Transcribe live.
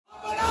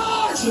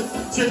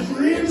Your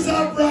dreams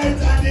are bright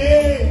and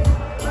day.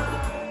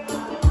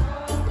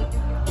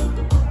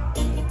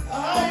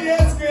 Ah,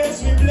 yes,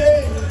 grace we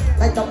play.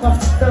 Like a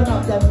pop, turn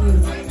up the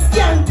music.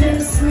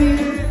 Skanking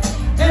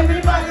sweet.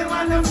 Everybody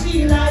wanna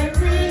feel like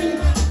free.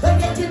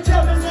 Forget your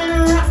troubles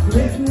and rock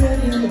with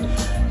me.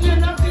 You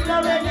know feel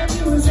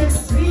already music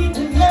sweet.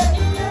 Yeah,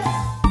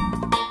 yeah.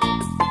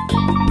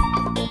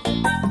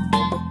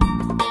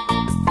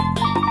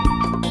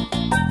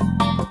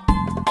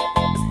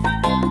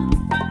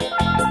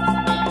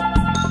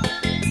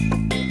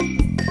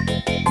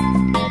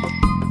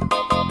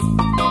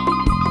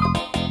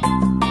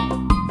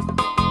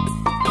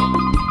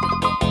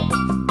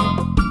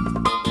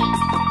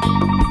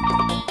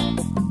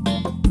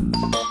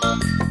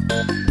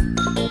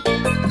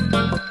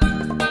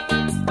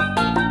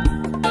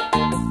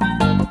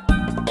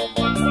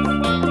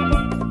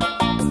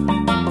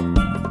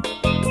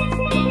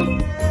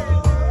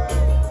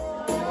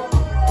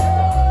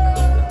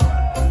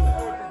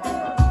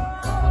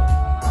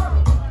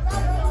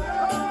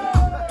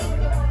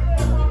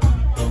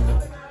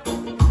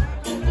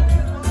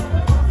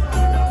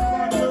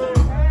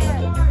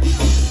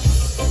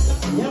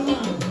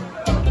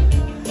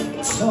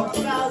 Talk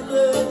about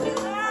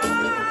love,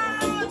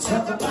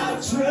 talk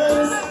about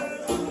trust,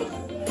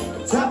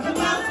 talk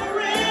about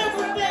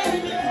forever,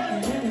 baby,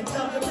 and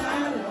talk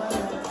about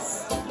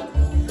us.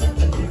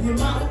 I give you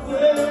my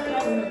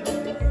word,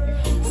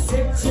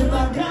 stick to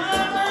my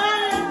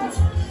guns.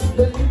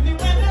 Believe me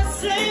when I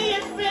say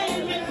it,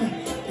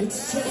 baby,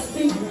 it's just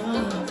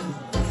begun.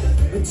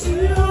 But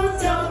you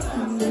don't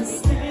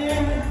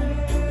understand.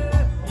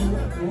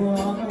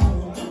 Whoa.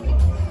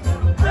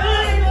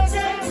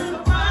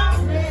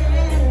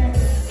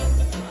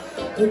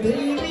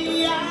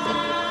 Baby, I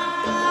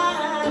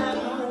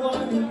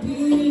wanna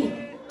be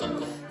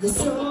the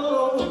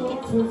soul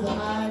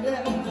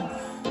provider,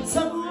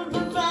 soul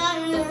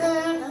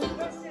provider.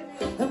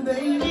 And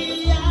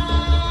baby, I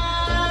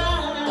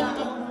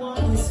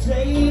wanna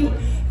stay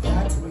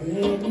that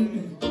way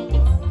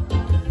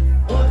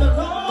for the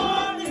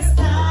longest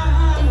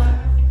time.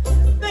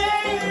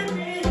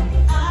 Baby,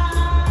 I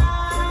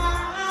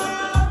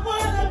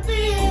wanna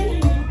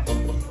be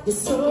the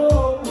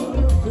soul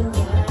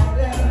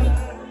provider.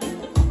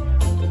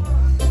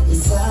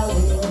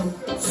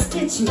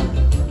 Stitchie, I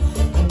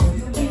know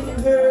you've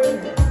been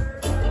hurt.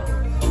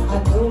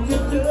 I know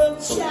you're good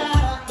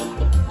child,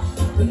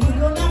 but you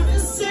don't have to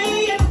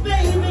say it,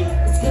 baby.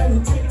 It's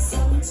gonna take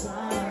some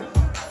time.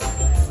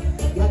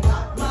 You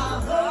got my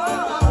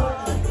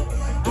heart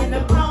in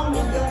the palm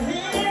of your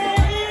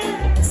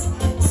hands.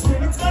 The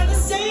Spirit's gonna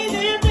say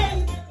there,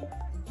 baby,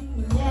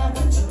 you have a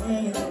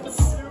chance,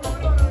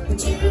 but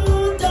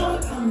you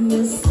don't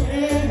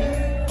understand.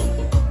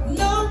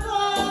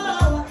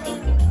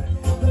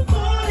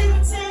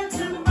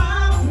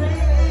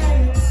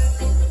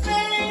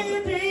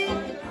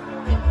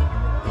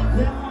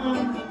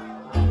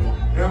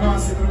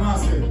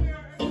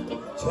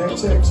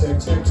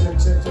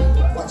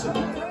 Check. Watch it.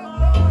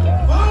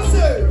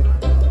 Massive.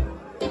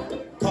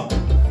 Come.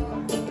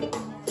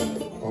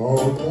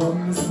 Oh,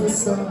 comes the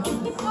sun,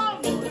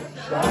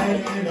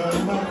 shining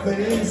on my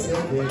face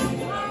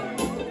again.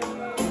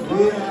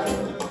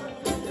 Yeah.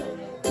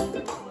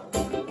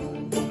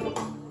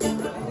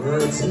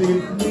 Words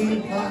lift me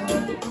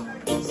high,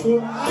 so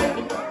I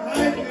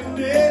can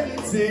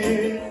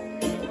meditate.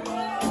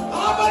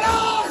 Oh,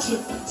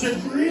 but your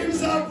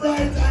dreams are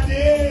bright and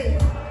day.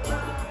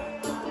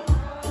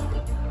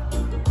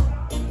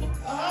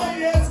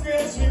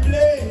 We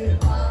play.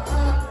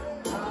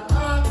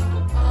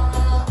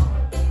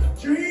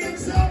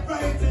 Dreams are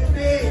bright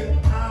today.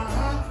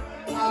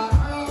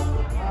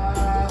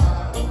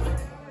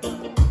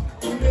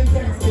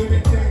 Give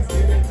it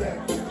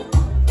thanks.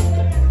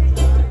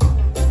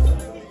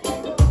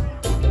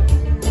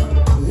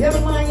 Yeah,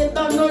 man, you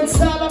don't know it's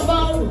all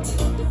about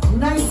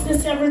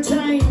niceness every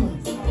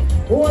time.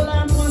 Hold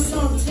on for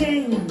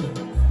something.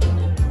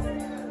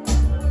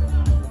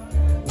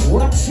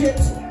 Watch it.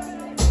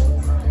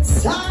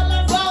 It's all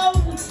about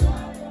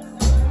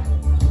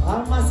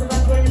our massive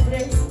and great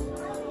place.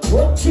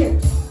 Watch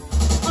it.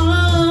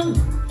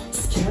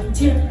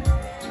 Skanking.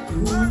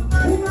 You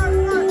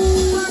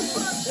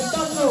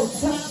don't know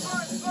time.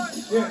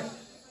 Yeah,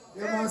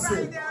 man,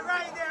 say.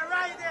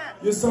 Right there.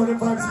 You saw the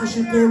vibes, we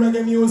should play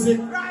reggae music.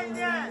 Right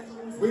there.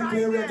 We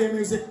play reggae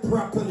music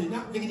properly.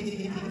 Yeah,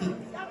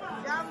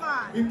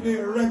 man. We play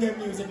reggae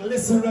music.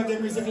 Listen reggae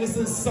music.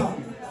 Listen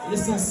song. Right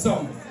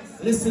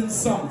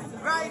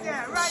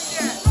there.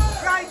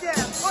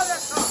 Hold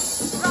that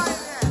song. Right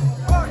there.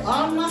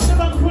 Our massive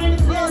and great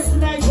place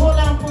tonight. Hold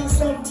on for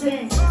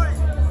something.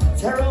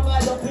 Terrible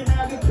up in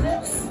our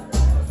place.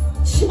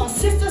 Our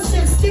sister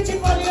said Stitchie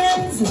for the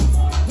ends.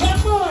 Yeah,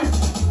 boy.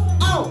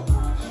 Out.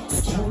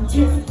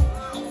 Skanking.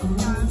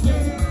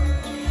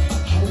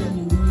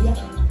 Hallelujah.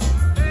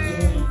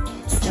 Yeah.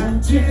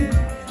 Skanking.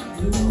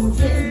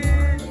 Moving.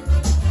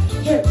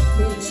 Yeah.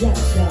 Yeah.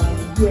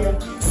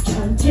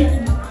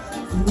 Skanking.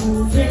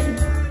 Moving.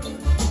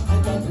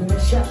 Under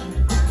pressure.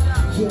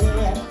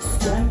 Yeah.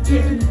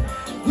 Skanking.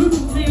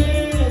 Moving.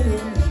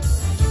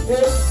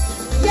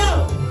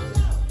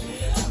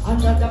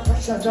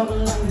 shut up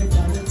and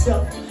down the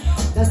top.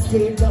 Now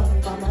stay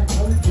down, mama,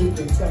 don't keep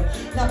it up.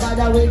 Now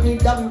bother with the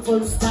down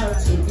full style,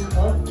 shake it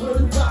up full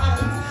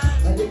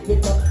vibes. And lift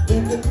it up,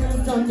 with the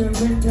blues on the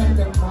wind and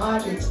the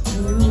mileage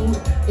too.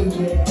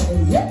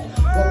 Yeah.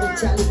 But the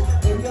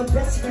challenge, when your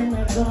best friend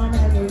are gone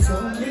and it's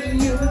only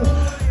you.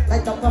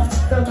 Like the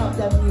puff, turn up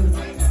the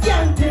music.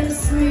 Skanking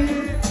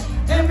sweet.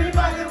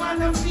 Everybody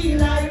wanna feel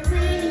like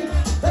me.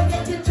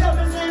 Forget your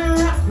troubles and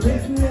rock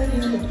with me.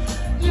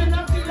 You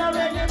don't feel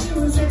already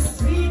music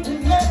sweet.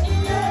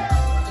 Yeah.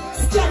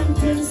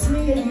 Skanking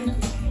sweet.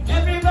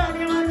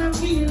 Everybody wanna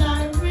feel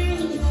like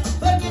me.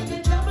 Forget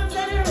your troubles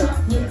and rock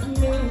with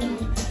me.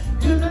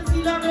 You don't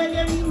feel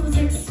already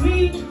music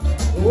sweet.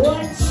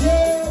 Watch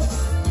it.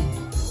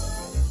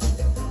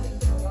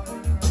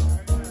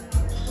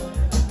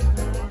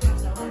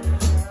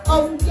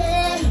 Oh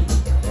yeah,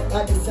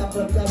 I just have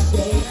a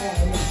J.A.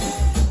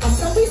 And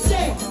so we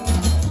say,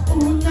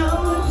 who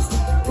knows,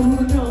 who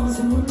knows,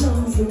 who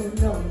knows, who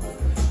knows.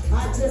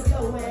 I just go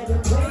where the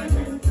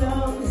wind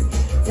blows,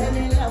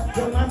 telling love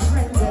to my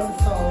friends and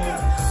foes.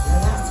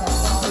 And I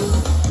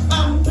suppose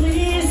I'm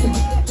pleased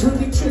to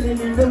be chilling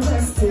in the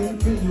West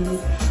Indies.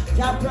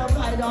 I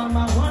provide all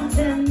my wants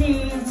and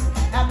needs.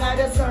 I got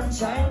the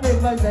sunshine,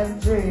 rivers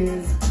and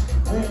trees.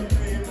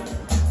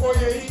 Oh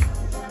yeah.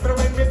 But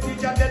when me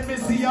see ya, then me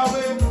see ya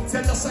way.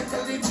 Send a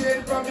second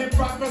chain from the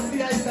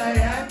prophecy I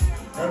say.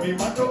 Every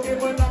man to give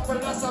one up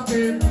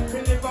philosophy. We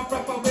live a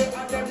proper way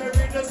and then we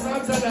read the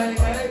Psalms and I.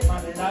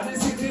 Man in the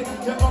city,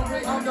 you're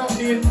hungry and you're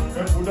ill.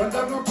 When food on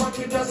them no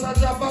country, just a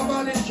job of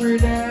voluntary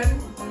then.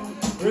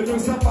 We do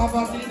some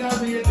poverty in the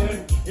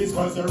reading. It's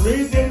cause the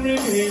reason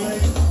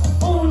revealing.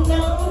 Who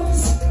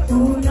knows,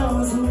 who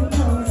knows, who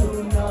knows,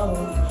 who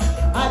knows.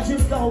 I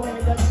just go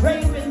where the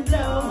craving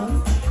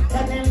blows.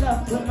 Telling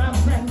love to my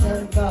friends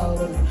and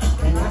foes.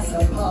 And I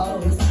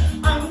suppose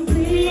I'm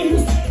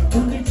pleased to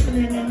be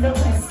chilling in the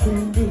West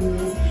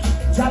Indies.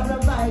 Job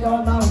provide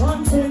all my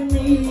wants and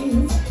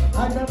needs.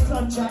 And the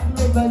sunshine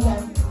rivers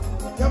and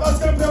you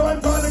must come to one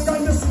for the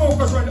kind of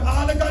smokers right.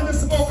 All the kind of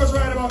smokers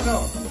right.